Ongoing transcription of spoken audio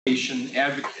Education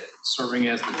advocate, serving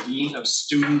as the Dean of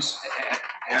Students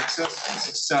Access and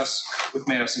Success with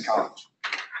Madison College.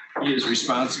 He is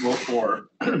responsible for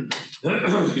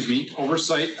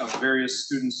oversight of various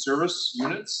student service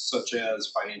units, such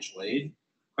as financial aid,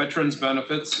 veterans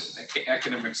benefits,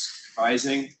 academics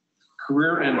advising,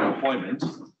 career and employment,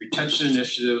 retention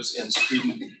initiatives, and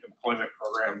student employment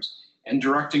programs, and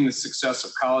directing the success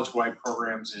of college-wide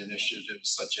programs and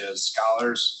initiatives such as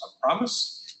Scholars of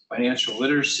Promise, financial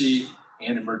literacy,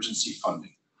 and emergency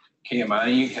funding.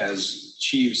 Keyimani has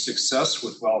achieved success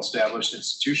with well-established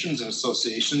institutions and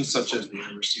associations such as the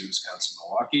University of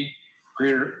Wisconsin-Milwaukee,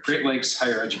 Great Lakes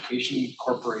Higher Education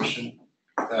Corporation,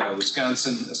 the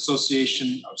Wisconsin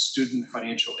Association of Student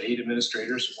Financial Aid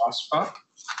Administrators, WASFA,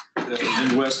 the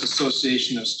Midwest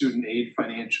Association of Student Aid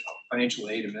Financial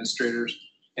Aid Administrators,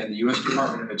 and the U.S.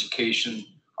 Department of Education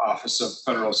Office of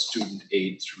Federal Student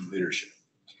Aid through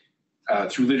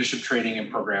leadership training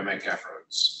and programmatic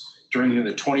efforts. During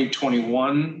the 2020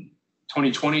 and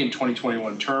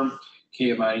 2021 term,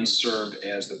 Keyimani served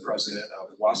as the president of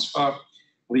WASFA,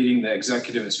 leading the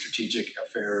executive and strategic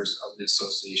affairs of the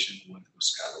association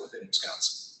within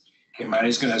Wisconsin. Keyimani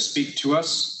is going to speak to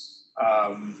us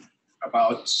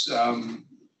about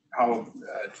how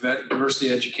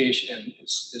diversity education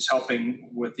is helping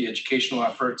with the educational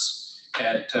efforts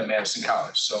at Madison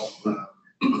College. So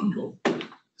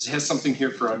it has something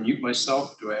here for unmute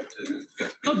myself. Do I have to?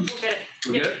 Oh, okay.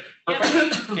 We get it?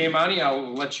 Perfect. Keyimani,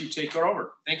 I'll let you take it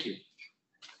over. Thank you.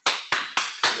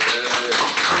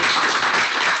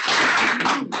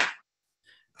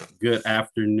 Good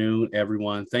afternoon,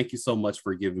 everyone. Thank you so much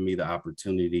for giving me the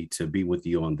opportunity to be with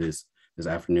you on this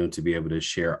afternoon to be able to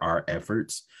share our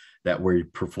efforts that we're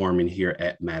performing here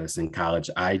at Madison College.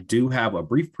 I do have a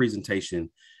brief presentation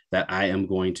that I am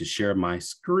going to share my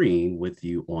screen with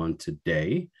you on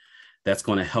today. That's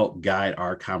going to help guide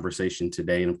our conversation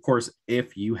today. And of course,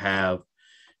 if you have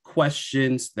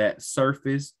questions that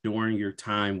surface during your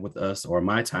time with us or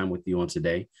my time with you on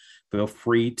today, feel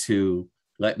free to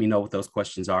let me know what those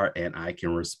questions are and I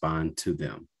can respond to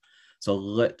them. So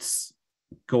let's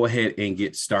go ahead and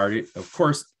get started. Of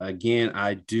course, again,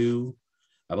 I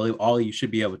believe all of you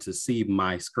should be able to see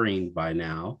my screen by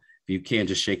now. If you can,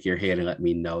 just shake your head and let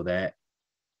me know that.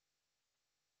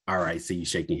 All right, see you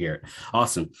shaking your head.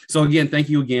 Awesome. So again, thank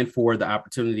you again for the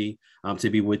opportunity to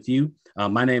be with you.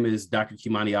 My name is Dr.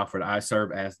 Keyimani Alford. I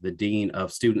serve as the Dean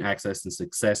of Student Access and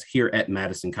Success here at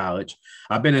Madison College.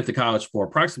 I've been at the college for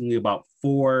approximately about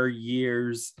 4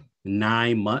 years,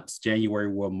 9 months.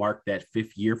 January will mark that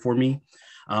 5th year for me.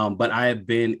 But I have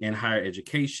been in higher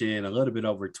education a little bit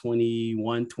over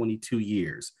 21, 22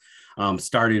 years.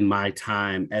 Starting my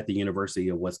time at the University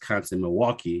of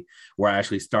Wisconsin-Milwaukee, where I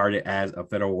actually started as a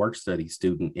federal work study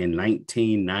student in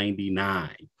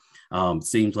 1999.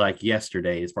 Seems like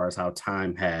yesterday as far as how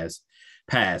time has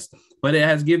passed, but it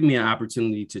has given me an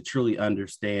opportunity to truly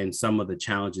understand some of the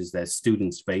challenges that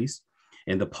students face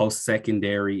in the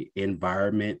post-secondary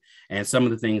environment and some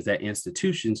of the things that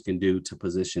institutions can do to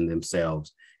position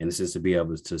themselves in a sense to be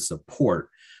able to support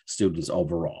students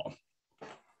overall.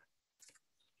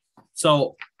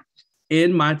 So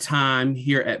in my time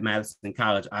here at Madison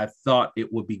College, I thought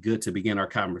it would be good to begin our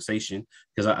conversation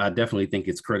because I definitely think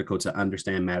it's critical to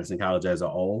understand Madison College as a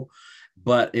whole,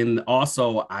 but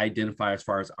also identify as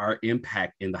far as our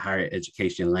impact in the higher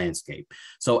education landscape.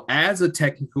 So as a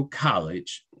technical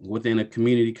college within a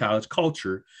community college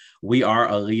culture, we are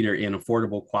a leader in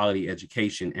affordable quality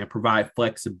education and provide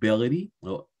flexibility,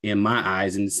 in my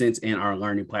eyes, in the sense in our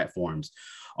learning platforms,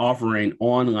 offering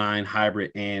online, hybrid,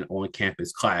 and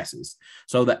on-campus classes.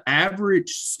 So the average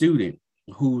student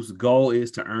whose goal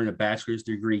is to earn a bachelor's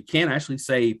degree can actually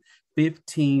save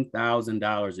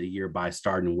 $15,000 a year by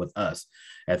starting with us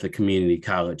at the community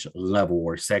college level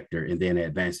or sector and then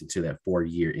advancing to that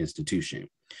 4-year institution.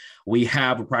 We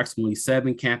have approximately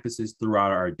 7 campuses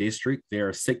throughout our district. There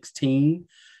are 16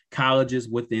 colleges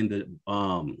within the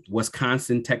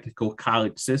Wisconsin Technical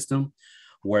College system,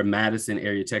 where Madison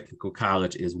Area Technical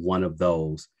College is one of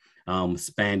those,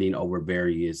 spanning over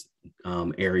various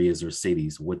areas or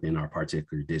cities within our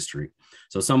particular district.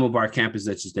 So some of our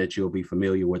campuses that you'll be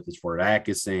familiar with is Fort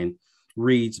Atkinson,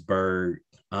 Reedsburg,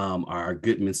 our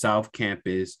Goodman South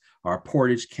campus, our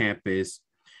Portage campus,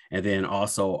 and then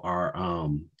also our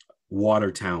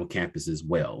Watertown campus as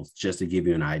well, just to give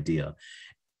you an idea,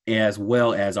 as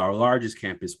well as our largest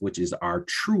campus, which is our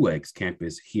Truex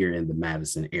campus here in the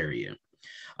Madison area.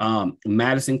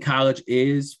 Madison College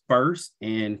is first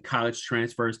in college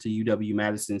transfers to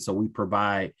UW-Madison, so we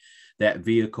provide that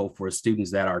vehicle for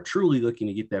students that are truly looking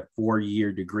to get that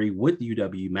 4-year degree with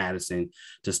UW-Madison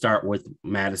to start with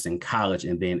Madison College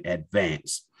and then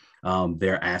advance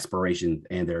their aspirations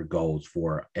and their goals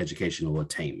for educational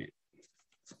attainment.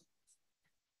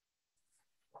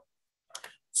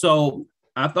 So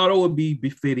I thought it would be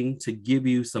befitting to give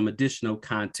you some additional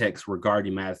context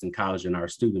regarding Madison College and our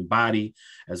student body,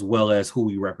 as well as who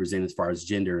we represent as far as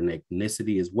gender and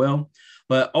ethnicity as well.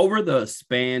 But over the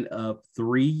span of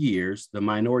 3 years, the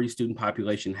minority student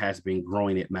population has been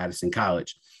growing at Madison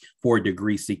College for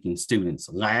degree-seeking students.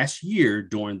 Last year,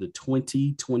 during the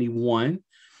 2021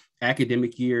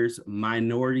 academic years,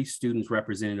 minority students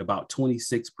represented about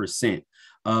 26%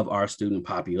 of our student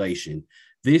population.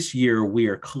 This year, we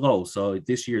are close. So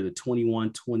this year, the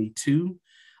 21-22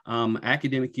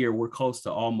 academic year, we're close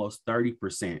to almost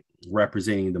 30%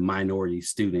 representing the minority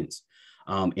students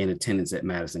in attendance at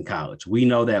Madison College. We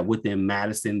know that within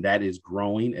Madison, that is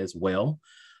growing as well.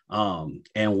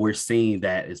 And we're seeing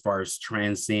that as far as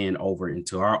transcend over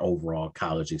into our overall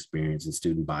college experience and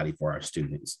student body for our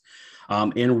students.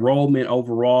 Enrollment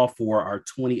overall for our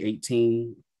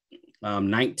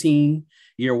 2018-19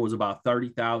 year was about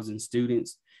 30,000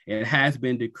 students. It has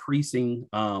been decreasing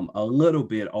a little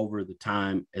bit over the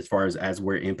time as far as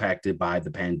we're impacted by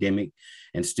the pandemic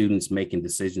and students making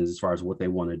decisions as far as what they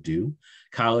want to do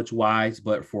college-wise.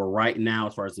 But for right now,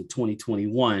 as far as the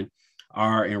 2021,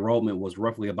 our enrollment was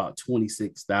roughly about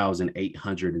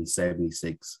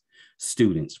 26,876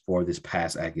 students for this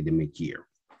past academic year.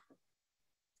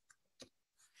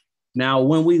 Now,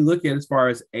 when we look at as far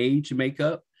as age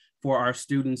makeup for our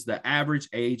students, the average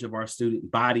age of our student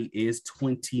body is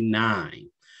 29.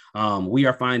 We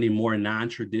are finding more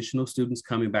non-traditional students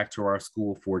coming back to our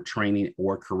school for training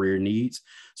or career needs.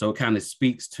 So it kind of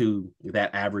speaks to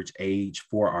that average age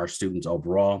for our students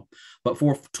overall. But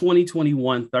for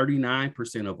 2021,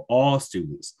 39% of all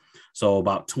students, so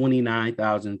about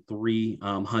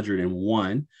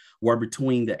 29,301, were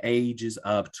between the ages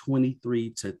of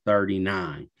 23 to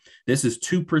 39. This is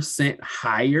 2%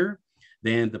 higher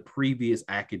than the previous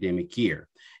academic year.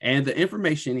 And the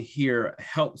information here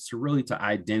helps to really to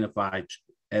identify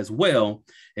as well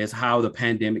as how the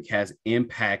pandemic has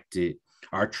impacted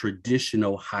our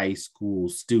traditional high school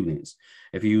students.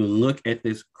 If you look at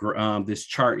this, this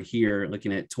chart here,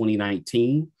 looking at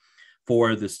 2019,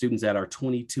 for the students that are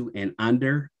 22 and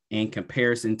under in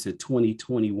comparison to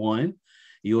 2021,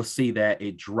 you'll see that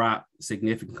it dropped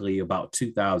significantly, about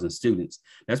 2,000 students.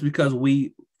 That's because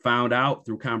we found out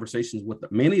through conversations with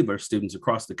many of our students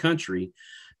across the country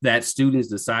that students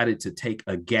decided to take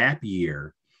a gap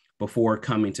year before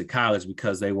coming to college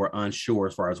because they were unsure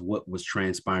as far as what was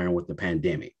transpiring with the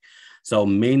pandemic. So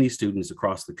many students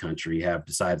across the country have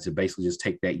decided to basically just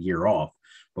take that year off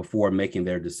before making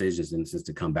their decisions and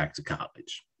to come back to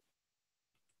college.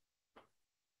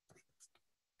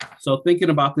 So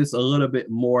thinking about this a little bit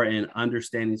more and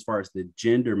understanding as far as the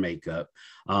gender makeup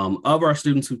of our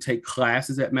students who take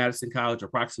classes at Madison College,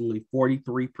 approximately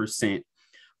 43%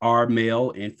 are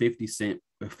male and 56%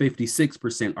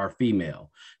 are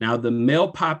female. Now, the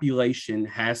male population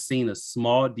has seen a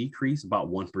small decrease, about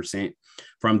 1%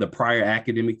 from the prior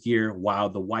academic year, while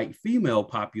the female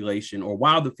population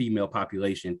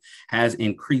has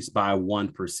increased by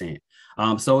 1%.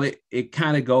 So it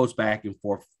kind of goes back and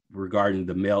forth regarding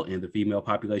the male and the female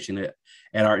population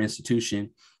at our institution,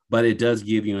 but it does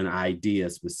give you an idea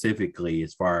specifically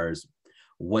as far as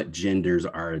what genders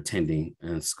are attending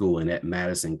in school. And at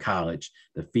Madison College,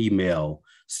 the female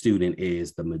student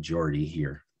is the majority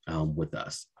here with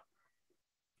us.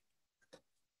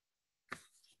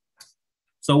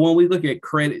 So when we look at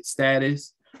credit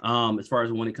status, as far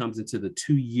as when it comes into the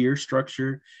 2-year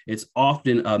structure, it's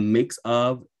often a mix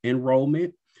of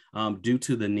enrollment due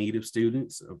to the need of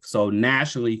students. So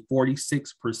nationally,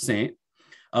 46%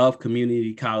 of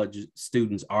community college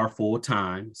students are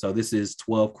full-time. So this is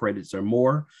 12 credits or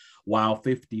more, while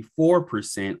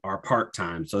 54% are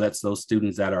part-time. So that's those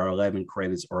students that are 11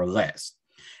 credits or less.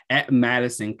 At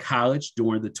Madison College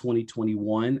during the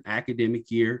 2021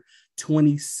 academic year,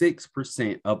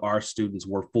 26% of our students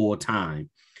were full-time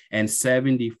and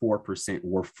 74%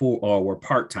 were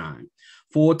part-time.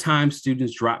 Full-time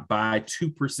students dropped by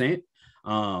 2%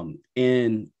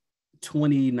 in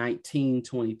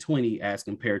 2019-2020 as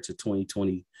compared to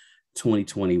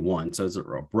 2020-2021. So it's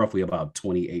roughly about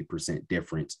 28%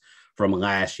 difference from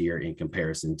last year in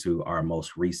comparison to our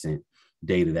most recent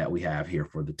data that we have here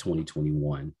for the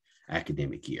 2021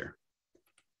 academic year.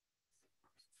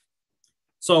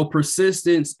 So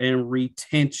persistence and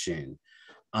retention.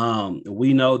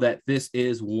 We know that this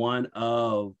is one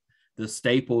of the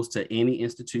staples to any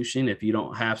institution. If you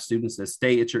don't have students that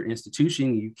stay at your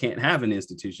institution, you can't have an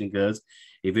institution because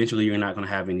eventually you're not going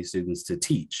to have any students to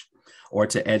teach or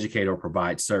to educate or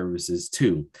provide services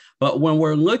to. But when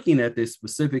we're looking at this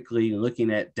specifically,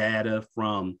 looking at data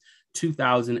from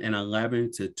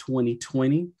 2011 to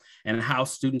 2020 and how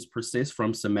students persist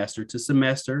from semester to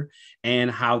semester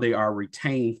and how they are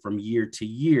retained from year to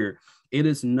year, it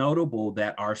is notable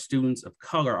that our students of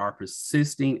color are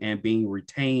persisting and being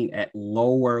retained at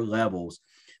lower levels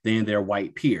than their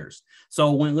white peers.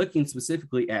 So when looking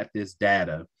specifically at this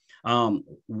data,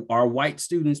 our white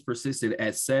students persisted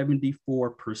at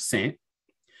 74%,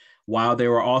 while they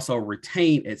were also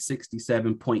retained at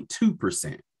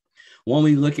 67.2%. When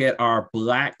we look at our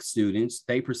Black students,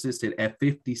 they persisted at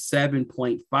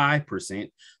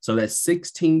 57.5%. So that's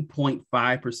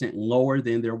 16.5% lower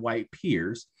than their white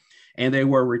peers. And they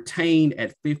were retained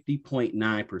at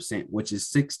 50.9%, which is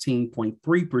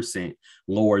 16.3%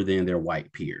 lower than their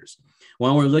white peers.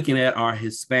 When we're looking at our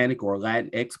Hispanic or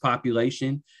Latinx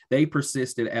population, they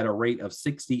persisted at a rate of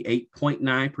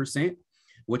 68.9%,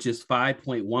 which is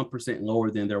 5.1%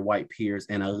 lower than their white peers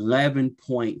and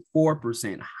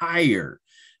 11.4% higher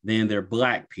than their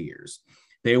Black peers.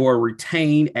 They were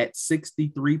retained at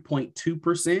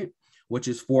 63.2%, which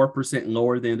is 4%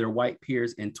 lower than their white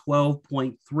peers and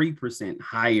 12.3%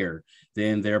 higher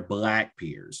than their Black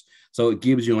peers. So it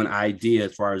gives you an idea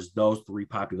as far as those three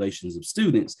populations of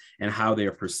students and how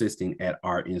they're persisting at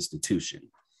our institution.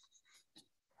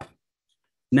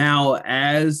 Now,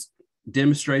 as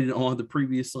demonstrated on the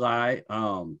previous slide,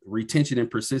 retention and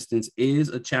persistence is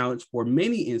a challenge for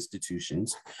many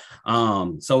institutions.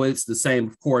 So it's the same,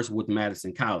 of course, with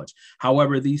Madison College.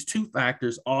 However, these two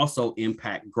factors also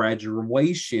impact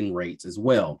graduation rates as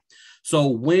well. So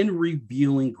when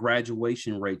reviewing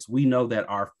graduation rates, we know that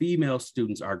our female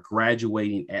students are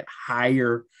graduating at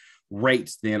higher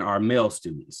rates than our male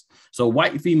students. So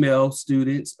white female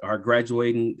students are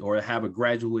graduating or have a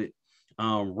graduate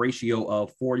ratio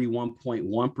of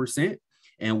 41.1%,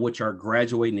 and which are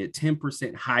graduating at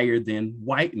 10% higher than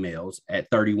white males at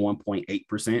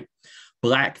 31.8%.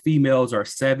 Black females are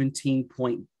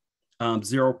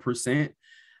 17.0%,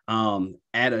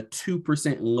 at a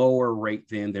 2% lower rate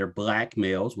than their Black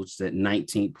males, which is at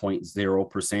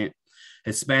 19.0%.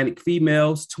 Hispanic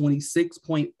females,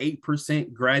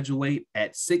 26.8% graduate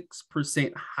at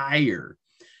 6% higher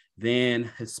than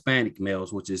Hispanic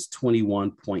males, which is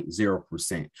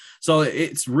 21.0%. So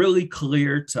it's really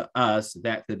clear to us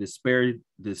that the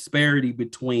disparity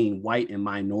between white and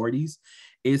minorities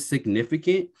is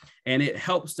significant, and it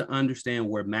helps to understand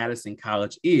where Madison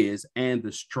College is and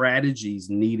the strategies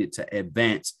needed to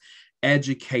advance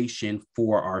education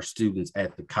for our students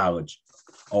at the college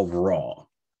overall.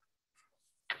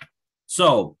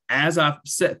 So as I've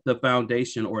set the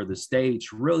foundation or the stage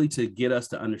really to get us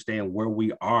to understand where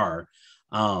we are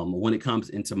when it comes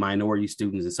into minority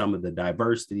students and some of the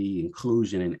diversity,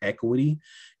 inclusion, and equity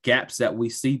gaps that we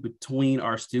see between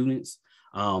our students,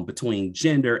 between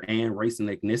gender and race and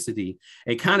ethnicity,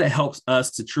 it kind of helps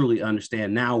us to truly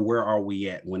understand now where are we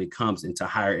at when it comes into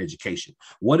higher education.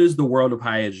 What is the world of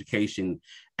higher education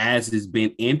as has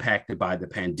been impacted by the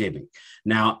pandemic?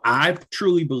 Now, I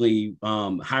truly believe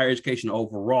higher education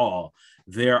overall,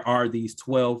 there are these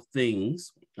 12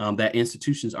 things that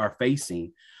institutions are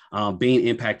facing being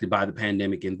impacted by the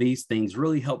pandemic. And these things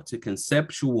really help to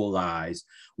conceptualize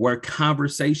where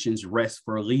conversations rest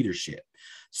for leadership.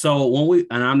 So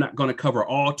and I'm not going to cover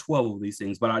all 12 of these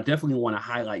things, but I definitely want to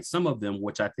highlight some of them,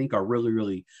 which I think are really,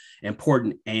 really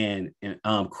important and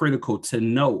critical to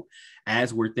note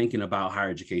as we're thinking about higher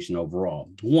education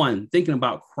overall. One, thinking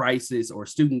about crisis or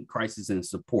student crisis and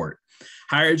support.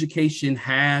 Higher education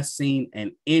has seen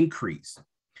an increase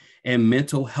in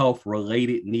mental health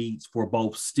related needs for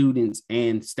both students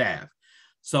and staff.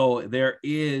 So there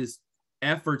is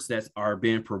efforts that are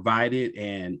being provided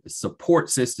and support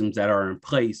systems that are in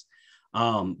place,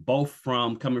 both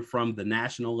coming from the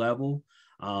national level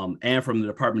and from the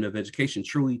Department of Education,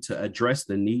 truly to address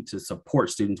the need to support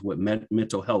students with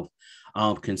mental health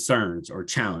concerns or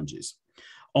challenges.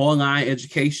 Online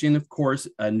education, of course,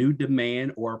 a new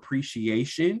demand or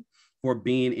appreciation for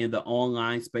being in the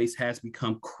online space has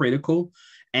become critical,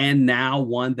 and now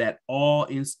one that all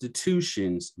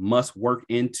institutions must work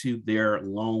into their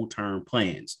long-term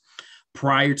plans.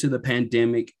 Prior to the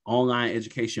pandemic, online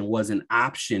education was an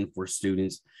option for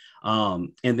students, and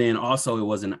then also it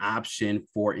was an option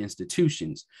for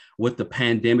institutions. With the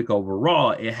pandemic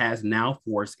overall, it has now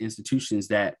forced institutions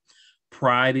that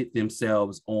prided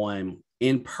themselves on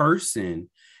in-person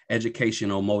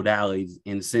educational modalities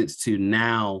in a sense to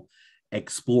now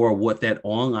explore what that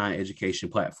online education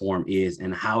platform is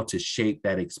and how to shape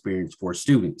that experience for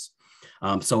students.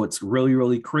 So it's really,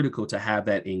 really critical to have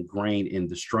that ingrained in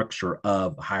the structure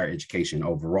of higher education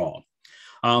overall.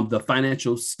 The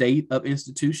financial state of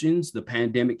institutions, the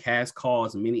pandemic has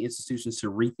caused many institutions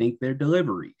to rethink their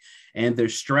delivery and their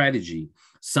strategy.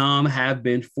 Some have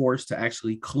been forced to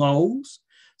actually close.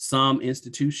 Some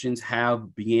institutions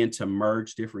have begun to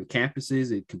merge different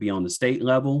campuses. It could be on the state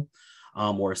level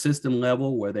or a system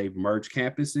level where they've merged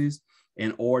campuses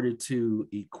in order to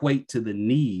equate to the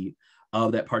need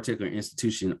of that particular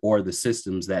institution or the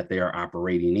systems that they are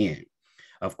operating in.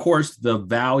 Of course, the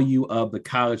value of the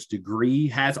college degree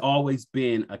has always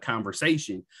been a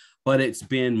conversation, but it's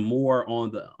been more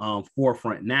on the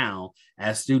forefront now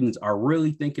as students are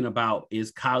really thinking about,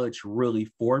 is college really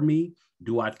for me?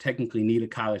 Do I technically need a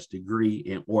college degree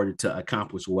in order to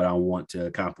accomplish what I want to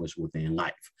accomplish within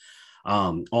life?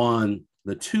 On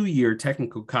the 2-year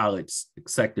technical college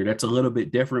sector, that's a little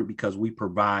bit different because we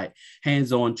provide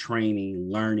hands-on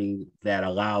training, learning that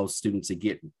allows students to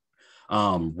get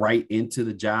right into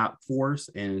the job force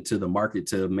and into the market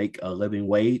to make a living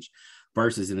wage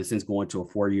versus, in a sense, going to a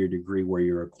 4-year degree where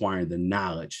you're acquiring the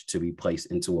knowledge to be placed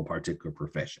into a particular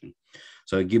profession.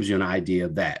 So it gives you an idea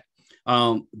of that.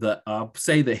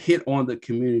 Say the hit on the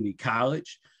community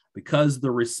college, because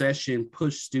the recession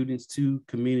pushed students to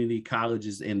community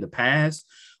colleges in the past,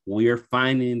 we are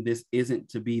finding this isn't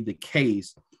to be the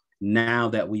case now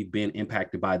that we've been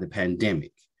impacted by the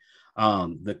pandemic.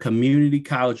 The community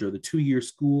college or the 2-year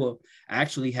school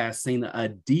actually has seen a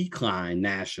decline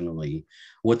nationally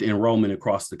with enrollment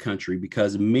across the country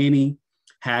because many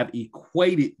have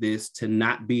equated this to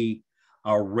not be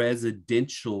a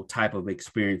residential type of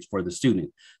experience for the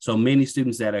student. So many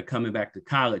students that are coming back to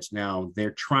college now, they're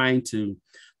trying to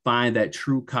find that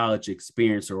true college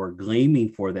experience or gleaming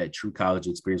for that true college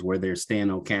experience where they're staying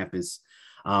on campus,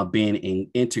 being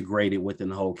integrated within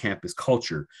the whole campus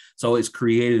culture. So it's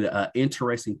created an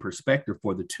interesting perspective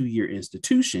for the 2-year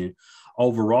institution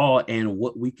overall and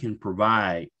what we can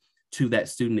provide to that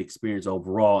student experience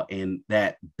overall and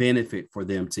that benefit for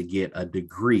them to get a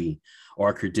degree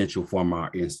or a credential from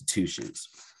our institutions.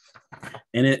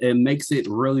 And it makes it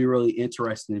really, really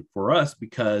interesting for us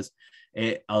because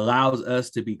it allows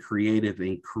us to be creative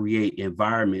and create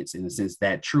environments in a sense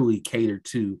that truly cater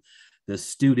to the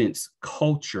students'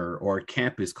 culture or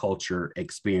campus culture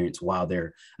experience while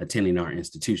they're attending our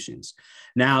institutions.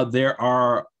 Now, there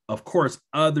are, of course,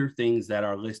 other things that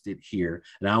are listed here,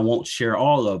 and I won't share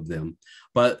all of them.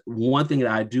 But one thing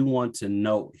that I do want to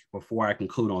note before I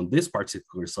conclude on this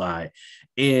particular slide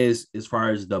is as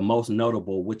far as the most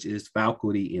notable, which is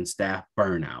faculty and staff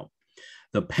burnout.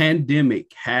 The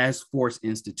pandemic has forced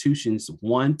institutions,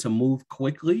 one, to move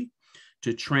quickly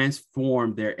to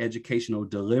transform their educational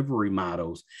delivery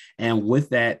models, and with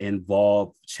that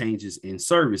involve changes in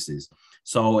services.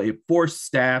 So it forced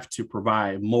staff to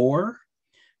provide more,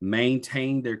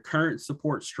 maintain their current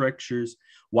support structures,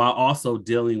 while also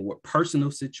dealing with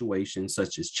personal situations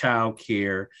such as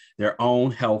childcare, their own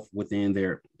health with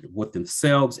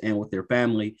themselves and with their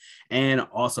family, and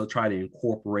also try to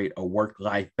incorporate a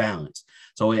work-life balance.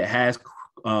 So it has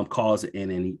caused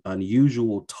an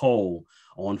unusual toll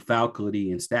on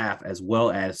faculty and staff, as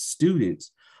well as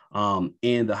students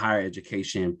in the higher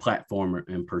education platform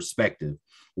and perspective,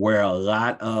 where a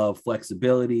lot of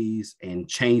flexibilities and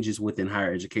changes within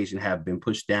higher education have been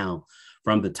pushed down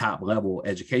from the top level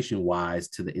education-wise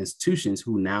to the institutions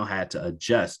who now had to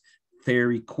adjust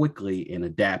very quickly and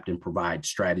adapt and provide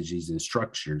strategies and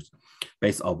structures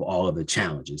based off all of the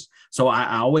challenges. So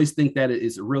I always think that it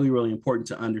is really, really important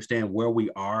to understand where we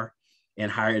are in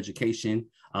higher education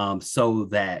so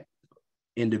that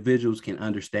individuals can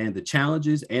understand the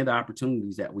challenges and the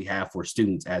opportunities that we have for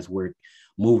students as we're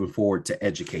moving forward to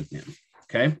educate them.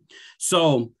 Okay,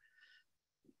 so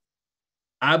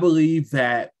I believe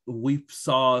that we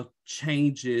saw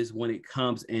changes when it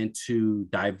comes into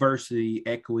diversity,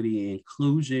 equity, and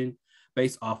inclusion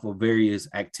based off of various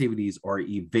activities or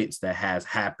events that has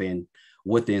happened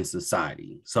within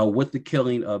society. So with the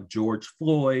killing of George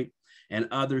Floyd and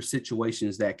other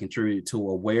situations that contributed to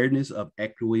awareness of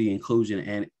equity, inclusion,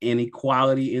 and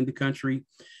inequality in the country,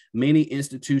 many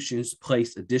institutions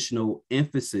placed additional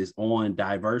emphasis on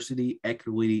diversity,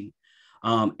 equity,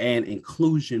 and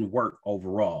inclusion work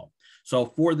overall. So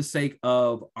for the sake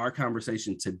of our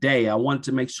conversation today, I wanted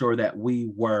to make sure that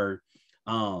we were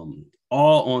all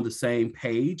on the same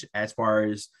page as far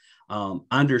as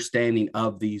understanding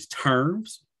of these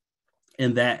terms,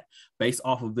 and that based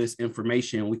off of this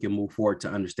information, we can move forward to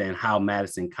understand how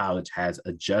Madison College has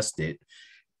adjusted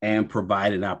and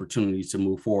provided opportunities to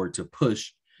move forward to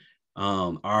push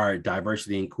our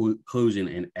diversity, inclusion,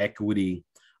 and equity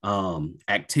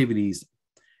activities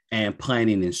and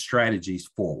planning and strategies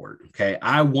forward. Okay,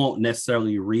 I won't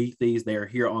necessarily read these. They're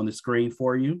here on the screen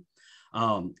for you.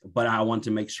 But I want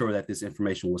to make sure that this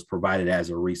information was provided as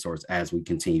a resource as we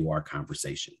continue our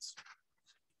conversations.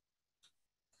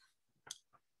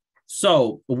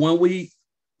 So when we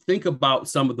think about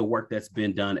some of the work that's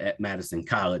been done at Madison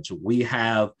College, we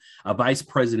have a vice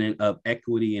president of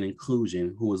equity and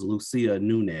inclusion, who is Lucia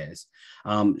Nunez.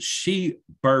 She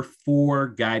birthed 4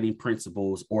 guiding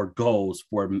principles or goals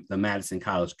for the Madison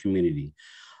College community.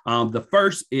 The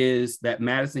first is that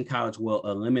Madison College will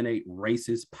eliminate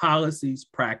racist policies,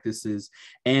 practices,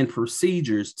 and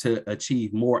procedures to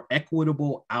achieve more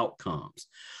equitable outcomes.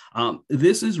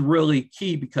 This is really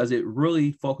key because it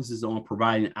really focuses on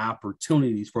providing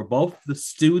opportunities for both the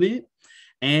student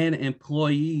and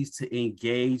employees to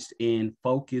engage in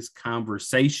focused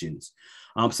conversations.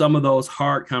 Some of those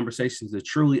hard conversations to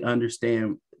truly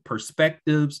understand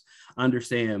perspectives,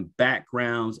 understand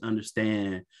backgrounds,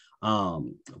 understand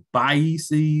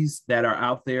biases that are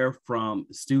out there from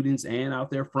students and out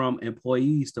there from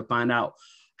employees, to find out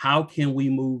how can we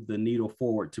move the needle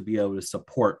forward to be able to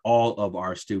support all of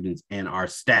our students and our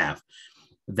staff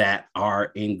that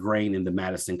are ingrained in the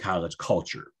Madison College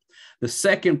culture. The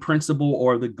second principle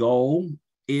or the goal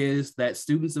is that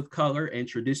students of color and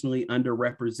traditionally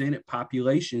underrepresented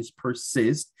populations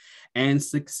persist and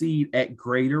succeed at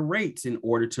greater rates in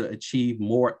order to achieve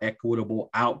more equitable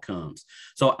outcomes.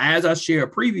 So as I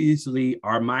shared previously,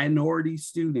 our minority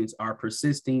students are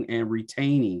persisting and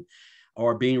retaining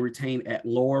or being retained at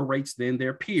lower rates than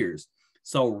their peers.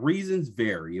 So reasons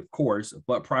vary, of course,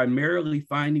 but primarily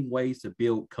finding ways to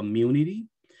build community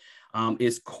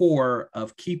is core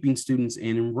of keeping students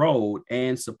enrolled,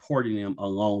 and supporting them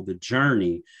along the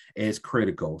journey is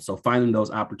critical. So finding those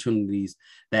opportunities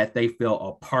that they feel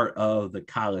a part of the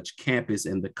college campus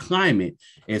and the climate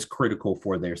is critical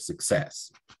for their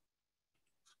success.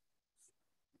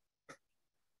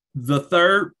 The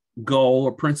third goal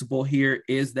or principle here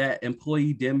is that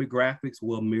employee demographics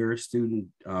will mirror student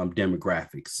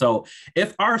demographics. So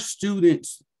if our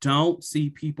students don't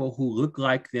see people who look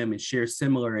like them and share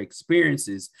similar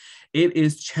experiences, it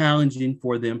is challenging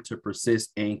for them to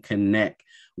persist and connect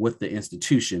with the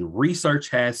institution. Research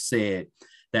has said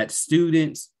that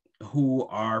students who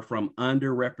are from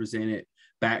underrepresented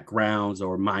backgrounds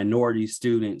or minority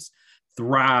students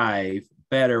thrive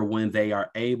better when they are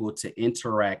able to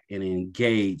interact and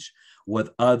engage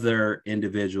with other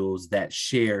individuals that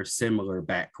share similar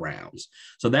backgrounds.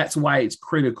 So that's why it's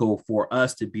critical for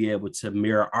us to be able to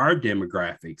mirror our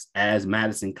demographics as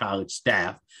Madison College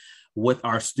staff with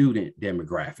our student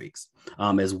demographics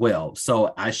as well.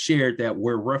 So I shared that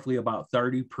we're roughly about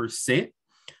 30%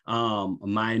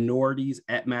 minorities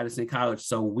at Madison College.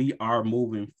 So we are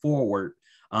moving forward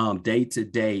day to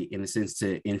day, in a sense,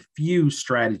 to infuse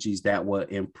strategies that will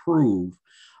improve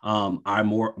our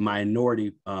more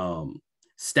minority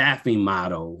staffing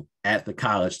model at the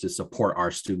college to support our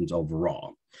students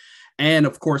overall. And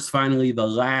of course, finally, the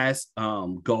last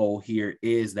goal here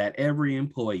is that every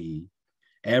employee,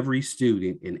 every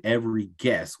student, and every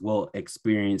guest will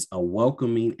experience a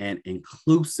welcoming and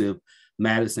inclusive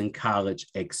Madison College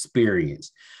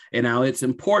experience. And now it's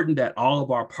important that all of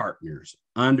our partners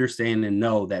understand and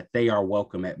know that they are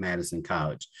welcome at Madison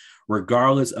College,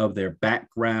 regardless of their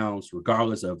backgrounds,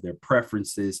 regardless of their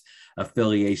preferences,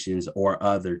 affiliations, or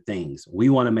other things. We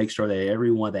want to make sure that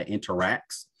everyone that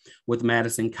interacts with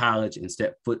Madison College and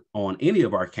step foot on any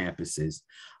of our campuses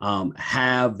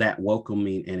have that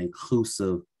welcoming and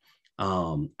inclusive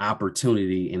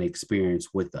opportunity and experience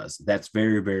with us. That's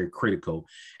very, very critical.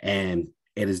 And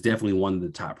it is definitely one of the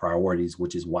top priorities,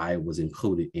 which is why it was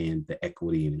included in the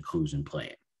equity and inclusion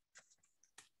plan.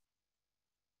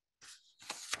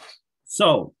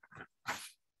 So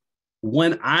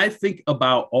when I think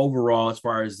about overall, as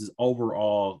far as this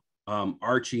overall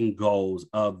arching goals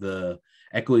of the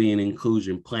equity and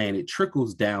inclusion plan, it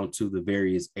trickles down to the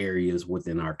various areas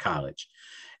within our college.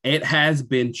 It has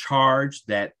been charged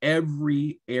that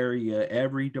every area,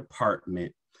 every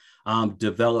department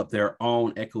develop their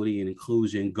own equity and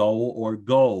inclusion goal or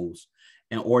goals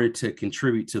in order to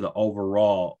contribute to the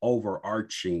overall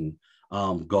overarching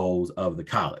goals of the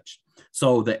college.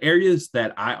 So the areas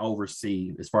that I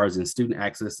oversee, as far as in student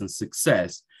access and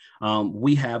success,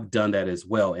 we have done that as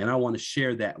well. And I want to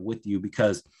share that with you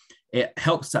because it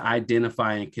helps to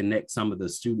identify and connect some of the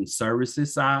student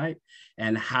services side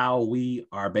and how we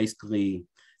are basically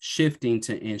shifting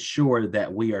to ensure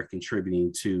that we are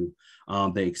contributing to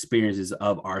the experiences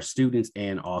of our students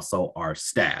and also our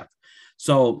staff.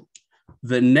 So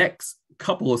The next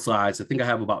couple of slides, I think I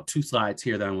have about 2 slides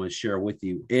here that I want to share with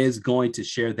you, is going to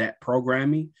share that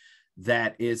programming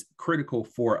that is critical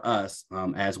for us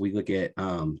as we look at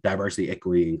diversity,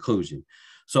 equity, inclusion.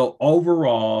 So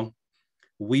overall,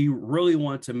 we really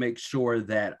want to make sure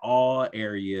that all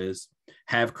areas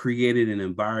have created an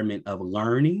environment of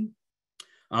learning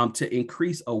to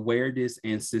increase awareness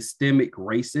and systemic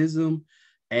racism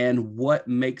and what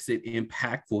makes it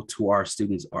impactful to our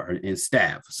students and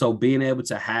staff. So being able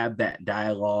to have that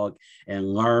dialogue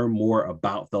and learn more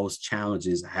about those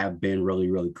challenges have been really,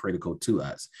 really critical to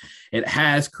us. It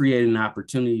has created an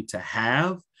opportunity to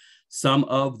have some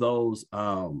of those,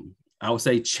 I would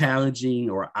say, challenging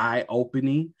or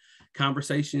eye-opening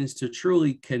conversations to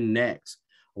truly connect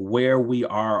where we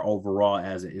are overall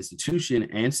as an institution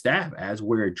and staff as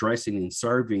we're addressing and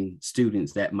serving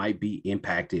students that might be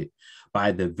impacted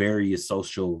by the various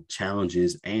social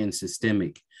challenges and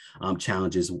systemic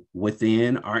challenges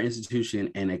within our institution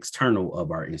and external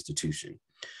of our institution.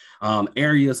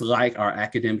 Areas like our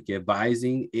academic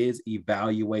advising is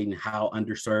evaluating how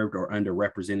underserved or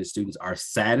underrepresented students are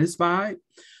satisfied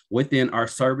within our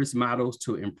service models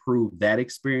to improve that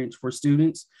experience for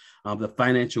students. The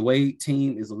financial aid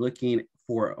team is looking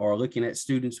at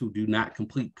students who do not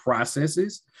complete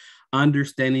processes,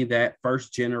 understanding that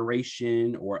first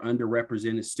generation or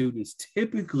underrepresented students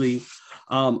typically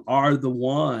are the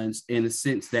ones, in a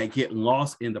sense, that get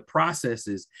lost in the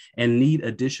processes and need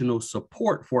additional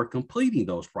support for completing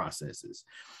those processes.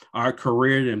 Our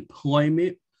career and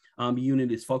employment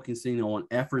unit is focusing on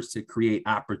efforts to create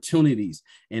opportunities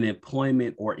in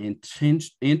employment or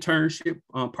internship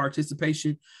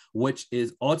participation, which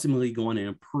is ultimately going to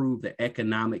improve the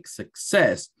economic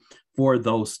success for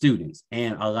those students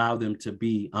and allow them to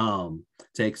be to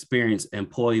experience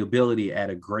employability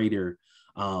at a greater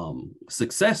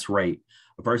success rate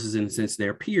versus, in a sense,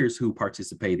 their peers who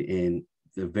participated in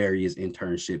the various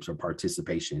internships or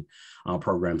participation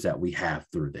programs that we have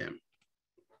through them.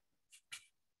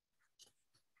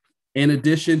 In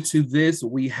addition to this,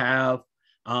 we have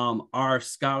our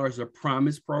Scholars of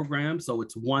Promise program. So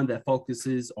it's one that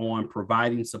focuses on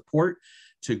providing support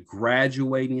to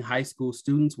graduating high school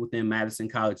students within Madison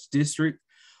College District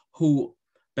who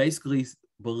basically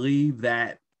believe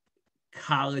that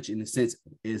college, in a sense,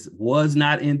 was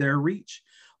not in their reach,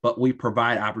 but we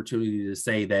provide opportunity to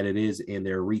say that it is in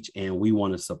their reach, and we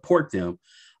want to support them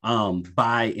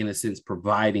by, in a sense,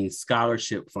 providing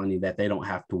scholarship funding that they don't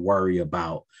have to worry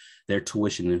about their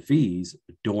tuition and fees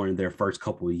during their first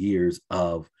couple of years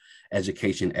of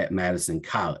education at Madison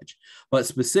College. But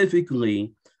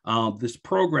specifically, this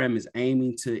program is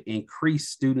aiming to increase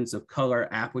students of color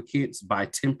applicants by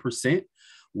 10%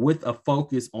 with a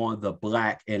focus on the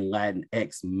Black and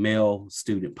Latinx male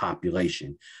student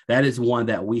population. That is one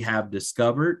that we have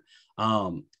discovered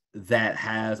that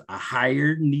has a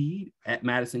higher need at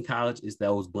Madison College, is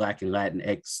those Black and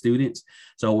Latinx students.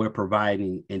 So we're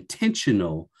providing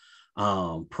intentional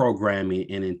programming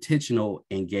and intentional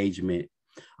engagement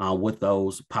with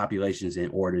those populations in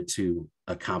order to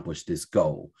accomplish this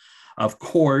goal. Of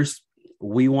course,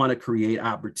 we want to create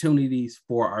opportunities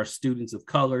for our students of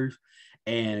color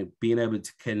and being able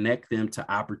to connect them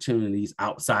to opportunities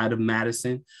outside of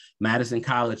Madison. Madison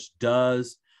College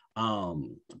does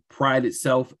pride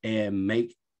itself and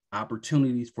make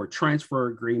opportunities for transfer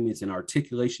agreements and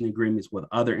articulation agreements with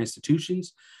other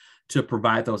institutions to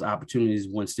provide those opportunities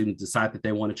when students decide that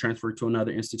they want to transfer to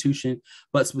another institution.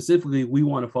 But specifically, we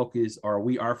want to focus, or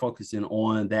we are focusing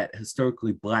on that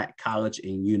historically Black college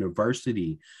and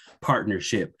university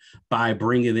partnership by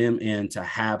bringing them in to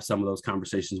have some of those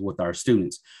conversations with our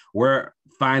students. We're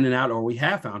finding out, or we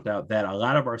have found out, that a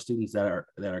lot of our students that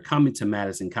are coming to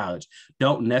Madison College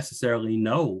don't necessarily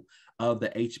know of the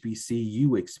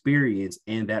HBCU experience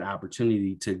and that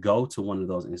opportunity to go to one of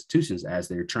those institutions as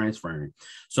they're transferring.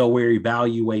 So we're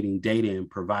evaluating data and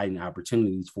providing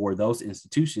opportunities for those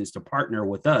institutions to partner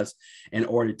with us in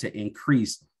order to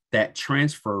increase that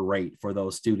transfer rate for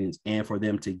those students and for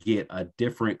them to get a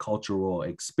different cultural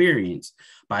experience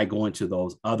by going to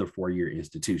those other four-year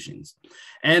institutions.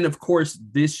 And of course,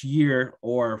 this year,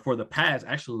 or for the past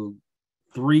actually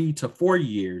 3 to 4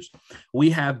 years,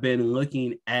 we have been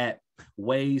looking at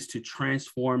ways to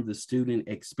transform the student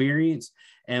experience.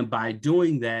 And by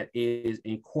doing that is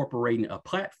incorporating a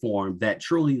platform that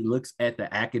truly looks at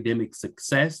the academic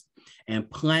success and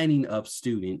planning of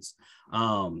students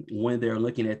when they're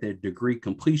looking at their degree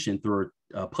completion through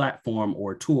a platform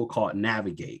or a tool called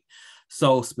Navigate.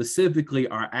 So specifically,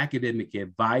 our academic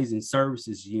advising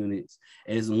services units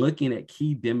is looking at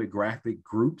key demographic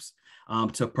groups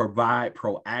to provide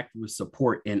proactive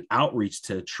support and outreach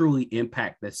to truly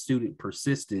impact the student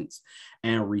persistence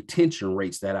and retention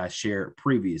rates that I shared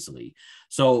previously.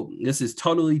 So this is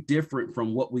totally different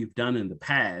from what we've done in the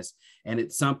past. And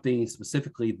it's something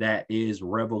specifically that is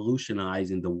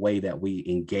revolutionizing the way that we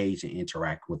engage and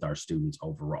interact with our students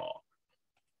overall.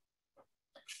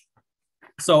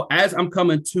 So as I'm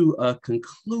coming to a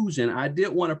conclusion, I did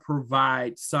want to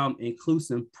provide some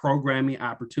inclusive programming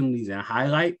opportunities and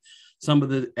highlight some of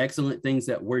the excellent things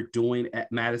that we're doing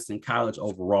at Madison College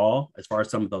overall, as far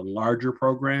as some of the larger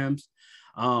programs.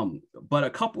 But a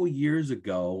couple of years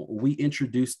ago, we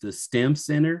introduced the STEM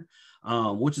Center,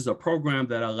 which is a program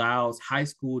that allows high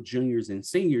school juniors and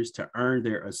seniors to earn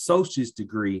their associate's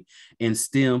degree in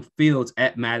STEM fields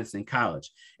at Madison College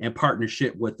in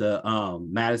partnership with the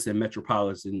Madison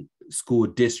Metropolitan School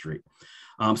District.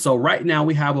 So right now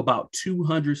we have about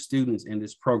 200 students in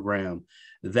this program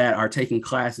that are taking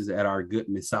classes at our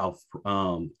Goodman South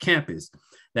campus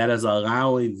that is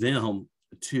allowing them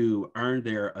to earn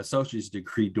their associate's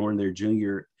degree during their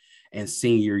junior and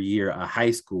senior year of high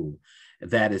school.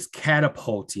 That is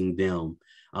catapulting them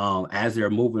as they're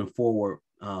moving forward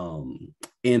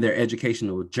in their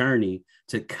educational journey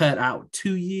to cut out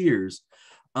 2 years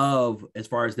of, as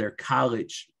far as their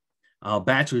college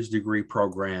bachelor's degree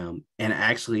program, and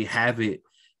actually have it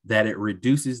that it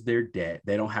reduces their debt.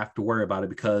 They don't have to worry about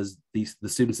it because the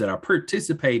students that are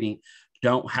participating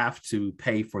don't have to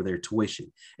pay for their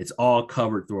tuition. It's all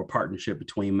covered through a partnership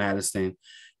between Madison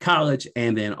College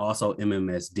and then also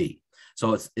MMSD.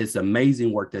 So it's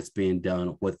amazing work that's being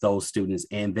done with those students,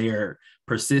 and they're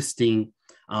persisting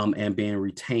and being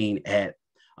retained at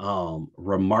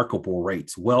remarkable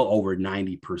rates, well over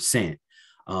 90%.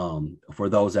 For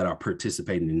those that are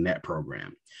participating in that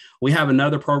program. We have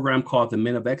another program called the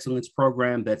Men of Excellence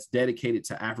program that's dedicated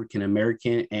to African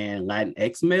American and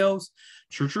Latinx males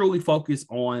to truly focus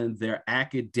on their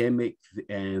academic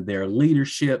and their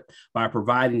leadership by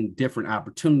providing different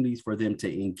opportunities for them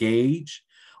to engage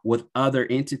with other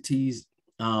entities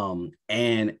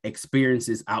and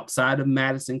experiences outside of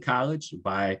Madison College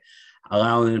by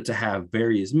allowing them to have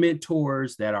various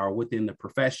mentors that are within the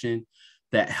profession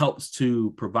that helps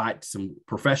to provide some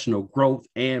professional growth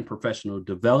and professional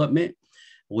development.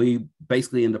 We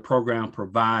basically in the program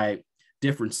provide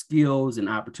different skills and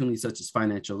opportunities such as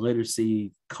financial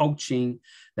literacy, coaching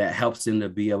that helps them to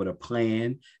be able to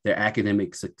plan their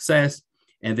academic success,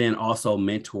 and then also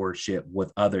mentorship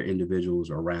with other individuals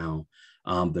around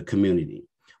the community.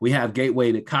 We have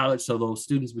Gateway to College, so those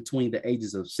students between the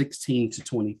ages of 16 to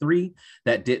 23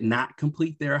 that did not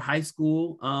complete their high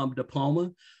school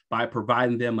diploma, by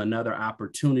providing them another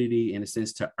opportunity in a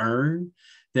sense to earn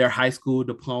their high school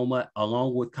diploma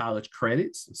along with college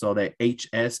credits. So that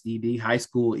HSED, high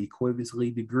school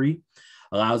equivalency degree,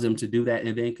 allows them to do that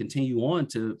and then continue on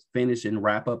to finish and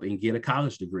wrap up and get a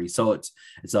college degree. So it's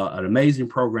an amazing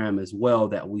program as well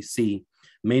that we see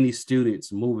many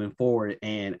students moving forward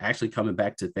and actually coming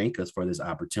back to thank us for this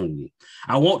opportunity.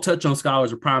 I won't touch on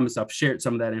Scholars of Promise. I've shared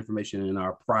some of that information in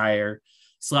our prior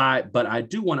slide, but I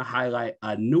do want to highlight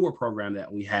a newer program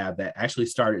that we have that actually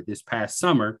started this past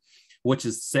summer, which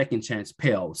is Second Chance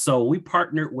Pell. So we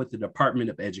partnered with the Department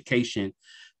of Education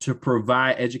to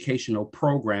provide educational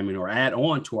programming or add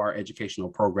on to our educational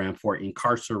program for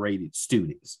incarcerated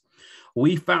students.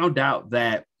 We found out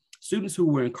that students who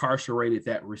were incarcerated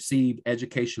that received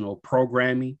educational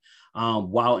programming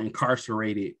while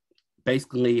incarcerated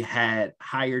basically had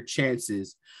higher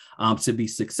chances to be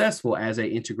successful as they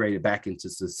integrated back into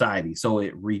society. So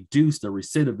it reduced the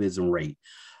recidivism rate,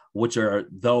 which are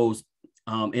those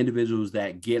individuals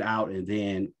that get out and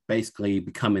then basically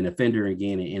become an offender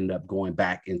again and end up going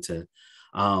back into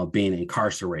being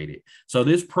incarcerated. So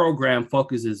this program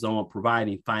focuses on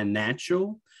providing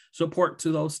financial support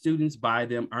to those students by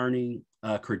them earning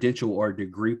a credential or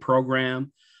degree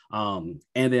program, and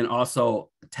then also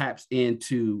taps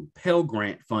into Pell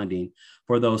Grant funding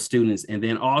for those students, and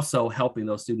then also helping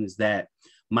those students that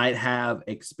might have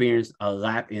experienced a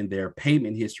lap in their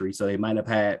payment history. So they might have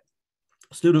had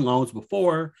student loans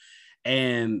before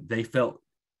and they felt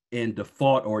in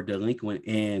default or delinquent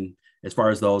in as far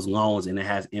as those loans, and it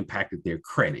has impacted their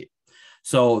credit.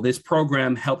 So this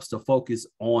program helps to focus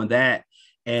on that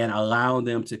and allow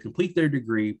them to complete their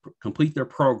degree, complete their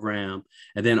program,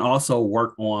 and then also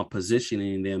work on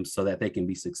positioning them so that they can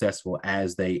be successful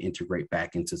as they integrate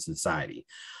back into society.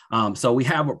 So we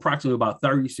have approximately about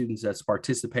 30 students that's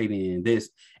participating in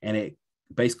this, and it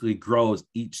basically grows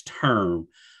each term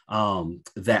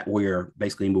that we're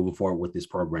basically moving forward with this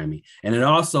programming. And it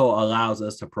also allows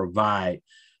us to provide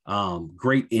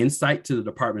great insight to the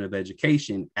Department of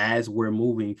Education as we're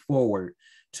moving forward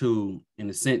to, in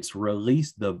a sense,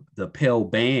 release the Pell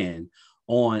ban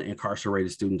on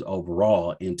incarcerated students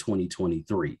overall in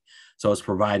 2023. So it's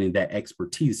providing that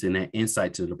expertise and that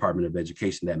insight to the Department of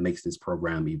Education that makes this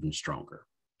program even stronger.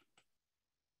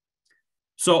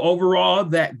 So overall,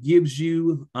 that gives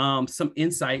you some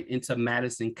insight into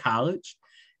Madison College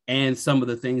and some of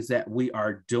the things that we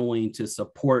are doing to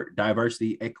support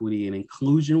diversity, equity, and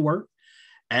inclusion work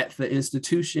at the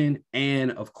institution,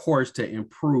 and of course, to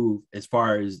improve as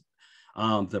far as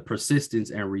the persistence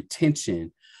and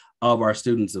retention of our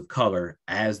students of color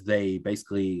as they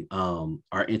basically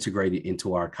are integrated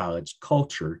into our college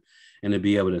culture, and to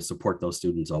be able to support those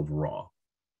students overall.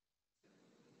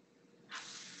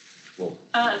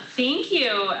 Thank you,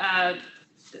 I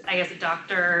guess,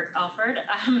 Dr. Alford.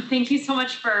 Thank you so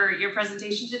much for your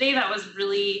presentation today. That was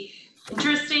really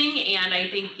interesting. And I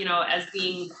think, you know, as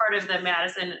being part of the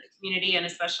Madison community, and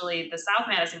especially the South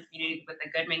Madison community with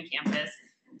the Goodman campus,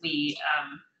 we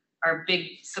are big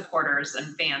supporters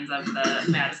and fans of the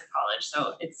Madison College.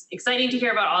 So it's exciting to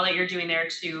hear about all that you're doing there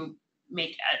to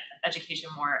make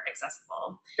education more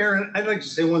accessible. Aaron, I'd like to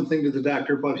say one thing to the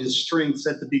doctor about his strengths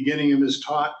at the beginning of his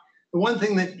talk. The one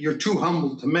thing that you're too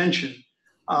humble to mention,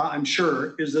 I'm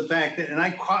sure, is the fact that, and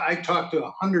I talk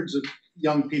to hundreds of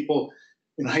young people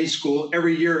in high school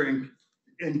every year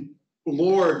and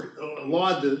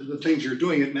laud the things you're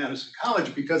doing at Madison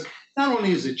College, because not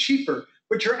only is it cheaper,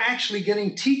 but you're actually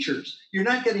getting teachers. You're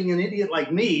not getting an idiot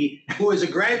like me, who is a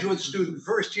graduate student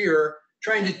first year,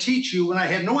 trying to teach you when I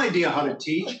had no idea how to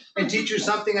teach, and teach you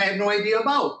something I have no idea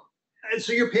about. And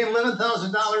so you're paying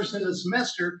 $11,000 in a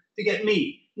semester to get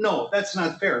me. No, that's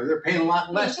not fair. They're paying a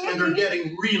lot less, and they're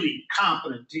getting really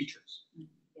competent teachers.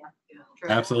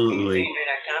 Absolutely. You're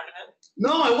not confident?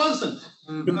 No, I wasn't.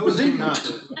 I was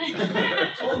incompetent.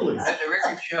 Totally. That's a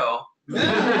record show.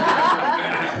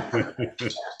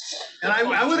 And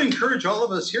I would encourage all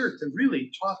of us here to really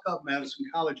talk up Madison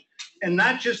College, and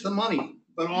not just the money,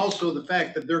 but also the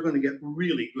fact that they're going to get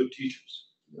really good teachers.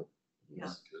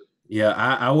 Yeah,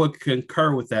 I would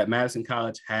concur with that. Madison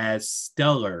College has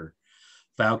stellar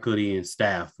faculty and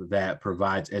staff that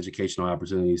provides educational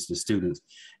opportunities to students.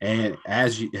 And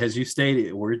as you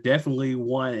stated, we're definitely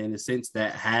one in a sense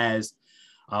that has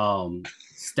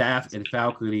staff and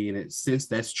faculty in a sense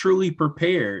that's truly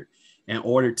prepared in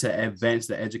order to advance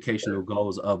the educational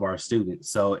goals of our students.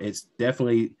 So it's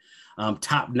definitely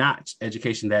top-notch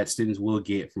education that students will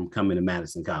get from coming to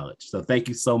Madison College. So thank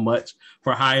you so much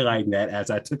for highlighting that, as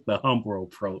I took the humble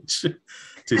approach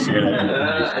to share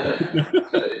that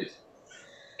information.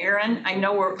 Aaron, I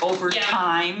know we're over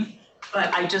time,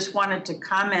 but I just wanted to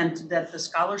comment that the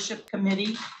scholarship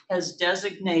committee has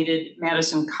designated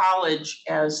Madison College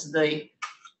as the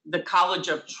college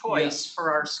of choice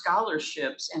for our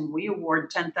scholarships, and we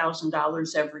award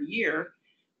 $10,000 every year,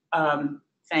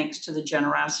 thanks to the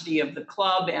generosity of the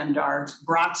club and our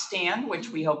brat stand,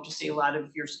 which we hope to see a lot of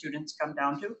your students come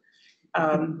down to.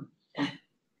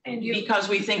 Because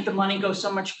we think the money goes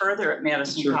so much further at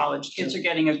Madison College. Kids are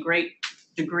getting a great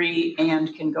degree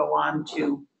and can go on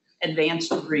to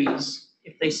advanced degrees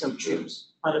if they so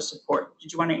choose. A lot of support.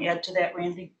 Did you want to add to that,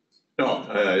 Randy? No,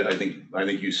 I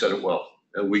think you said it well.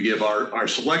 We give our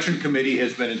selection committee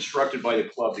has been instructed by the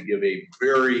club to give a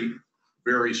very,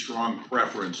 very strong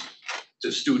preference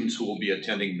to students who will be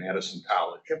attending Madison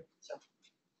College. Yep.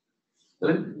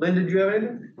 Lynn, did you have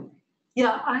anything?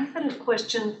 Yeah, I had a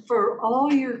question. For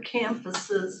all your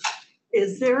campuses,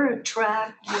 is there a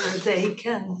track where they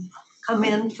can come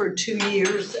in for 2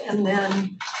 years, and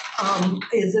then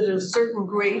is it a certain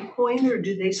grade point, or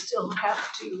do they still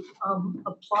have to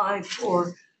apply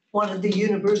for one of the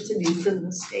universities in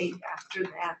the state after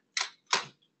that?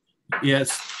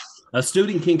 Yes, a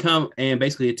student can come and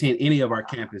basically attend any of our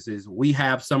campuses. We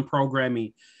have some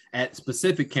programming at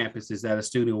specific campuses that a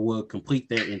student will complete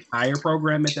their entire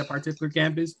program at that particular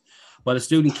campus, but a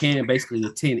student can basically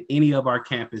attend any of our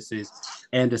campuses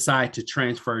and decide to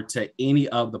transfer to any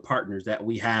of the partners that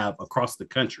we have across the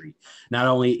country, not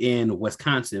only in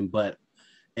Wisconsin, but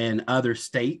in other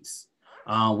states.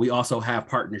 We also have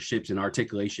partnerships and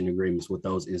articulation agreements with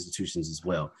those institutions as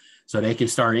well. So they can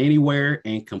start anywhere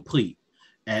and complete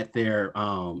at their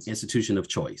institution of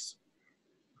choice.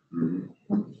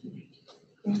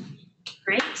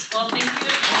 Great. Well, thank you.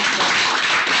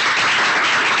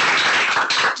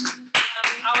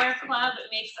 Our club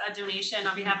makes a donation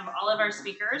on behalf of all of our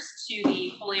speakers to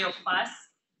the Polio Plus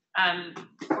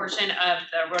portion of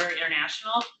the Rotary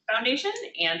International Foundation.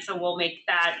 And so we'll make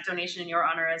that donation in your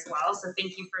honor as well. So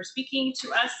thank you for speaking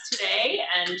to us today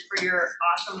and for your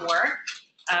awesome work.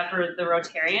 for the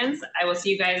Rotarians. I will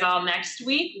see you guys all next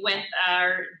week with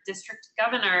our district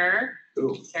governor,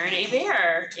 Karen A.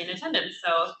 Bear, in attendance.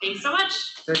 So thanks so much.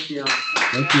 Thank you.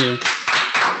 Thank you.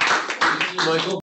 Michael.